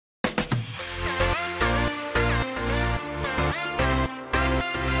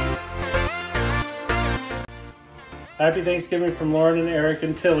Happy Thanksgiving from Lauren and Eric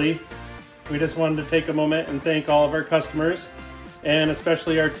and Tilly. We just wanted to take a moment and thank all of our customers and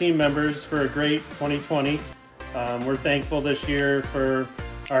especially our team members for a great 2020. We're thankful this year for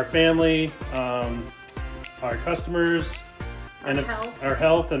our family, our customers, our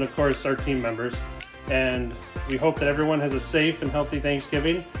health, and of course our team members. And we hope that everyone has a safe and healthy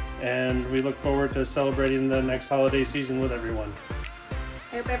Thanksgiving, and we look forward to celebrating the next holiday season with everyone.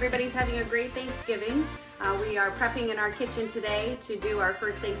 I hope everybody's having a great Thanksgiving. We are prepping in our kitchen today to do our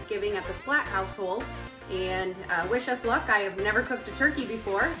first Thanksgiving at the Splat household, and wish us luck. I have never cooked a turkey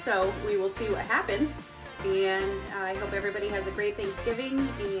before, so we will see what happens. And I hope everybody has a great Thanksgiving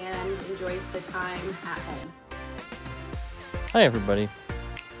and enjoys the time at home. Hi everybody.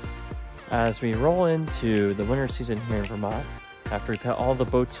 As we roll into the winter season here in Vermont, after we put all the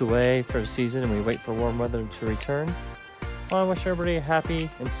boats away for the season and we wait for warm weather to return, I want to wish everybody a happy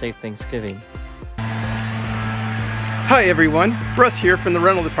and safe Thanksgiving. Hi everyone, Russ here from the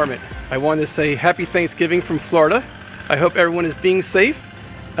rental department. I want to say happy Thanksgiving from Florida. I hope everyone is being safe,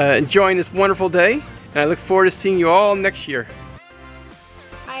 enjoying this wonderful day, and I look forward to seeing you all next year.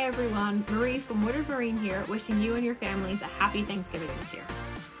 Hi everyone, Marie from Woodard Marine here, wishing you and your families a happy Thanksgiving this year.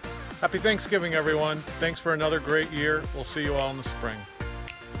 Happy Thanksgiving everyone. Thanks for another great year. We'll see you all in the spring.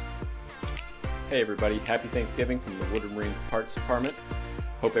 Hey everybody, happy Thanksgiving from the Woodard Marine Parks Department.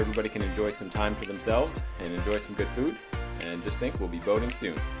 Hope everybody can enjoy some time for themselves and enjoy some good food. And just think, we'll be boating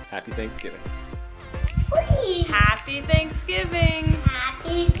soon. Happy Thanksgiving. Whee! Happy Thanksgiving!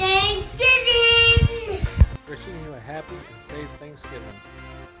 Happy Thanksgiving! Wishing you a happy and safe Thanksgiving.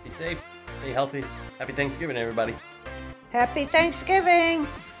 Be safe, stay healthy. Happy Thanksgiving, everybody. Happy Thanksgiving!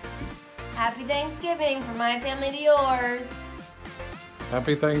 Happy Thanksgiving from my family to yours.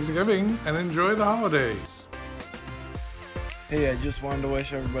 Happy Thanksgiving and enjoy the holidays. Hey, I just wanted to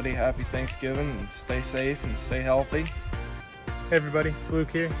wish everybody happy Thanksgiving and stay safe and stay healthy. Hey everybody, it's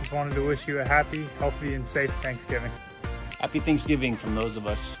Luke here. Just wanted to wish you a happy, healthy, and safe Thanksgiving. Happy Thanksgiving from those of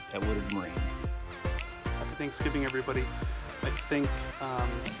us at Woodard Marine. Happy Thanksgiving, everybody. I think I'm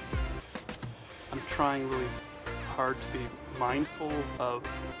trying really hard to be mindful of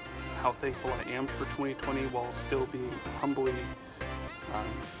how thankful I am for 2020 while still being humbly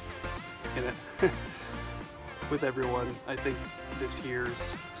in it with everyone. I think this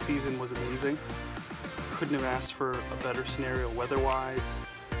year's season was amazing. Couldn't have asked for a better scenario weather-wise,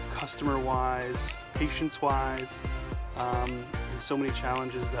 customer-wise, patience-wise, and so many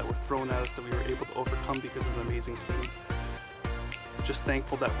challenges that were thrown at us that we were able to overcome because of an amazing team. Just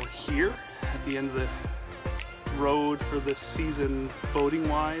thankful that we're here at the end of the road for this season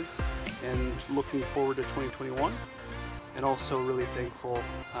boating-wise, and looking forward to 2021. And also really thankful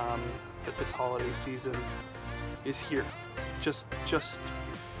that this holiday season is here. Just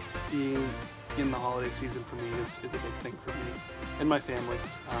being in the holiday season for me is a big thing for me and my family.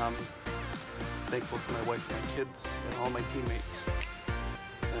 Thankful for my wife and my kids and all my teammates.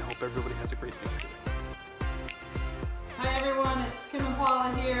 And I hope everybody has a great Thanksgiving. Hi everyone, it's Kim and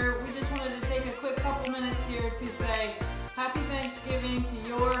Paula here. We just wanted to take a quick couple minutes here to say happy Thanksgiving to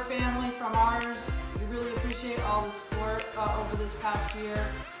your family from ours. We really appreciate all the support over this past year.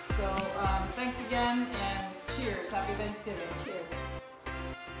 So thanks again and cheers. Happy Thanksgiving. Cheers.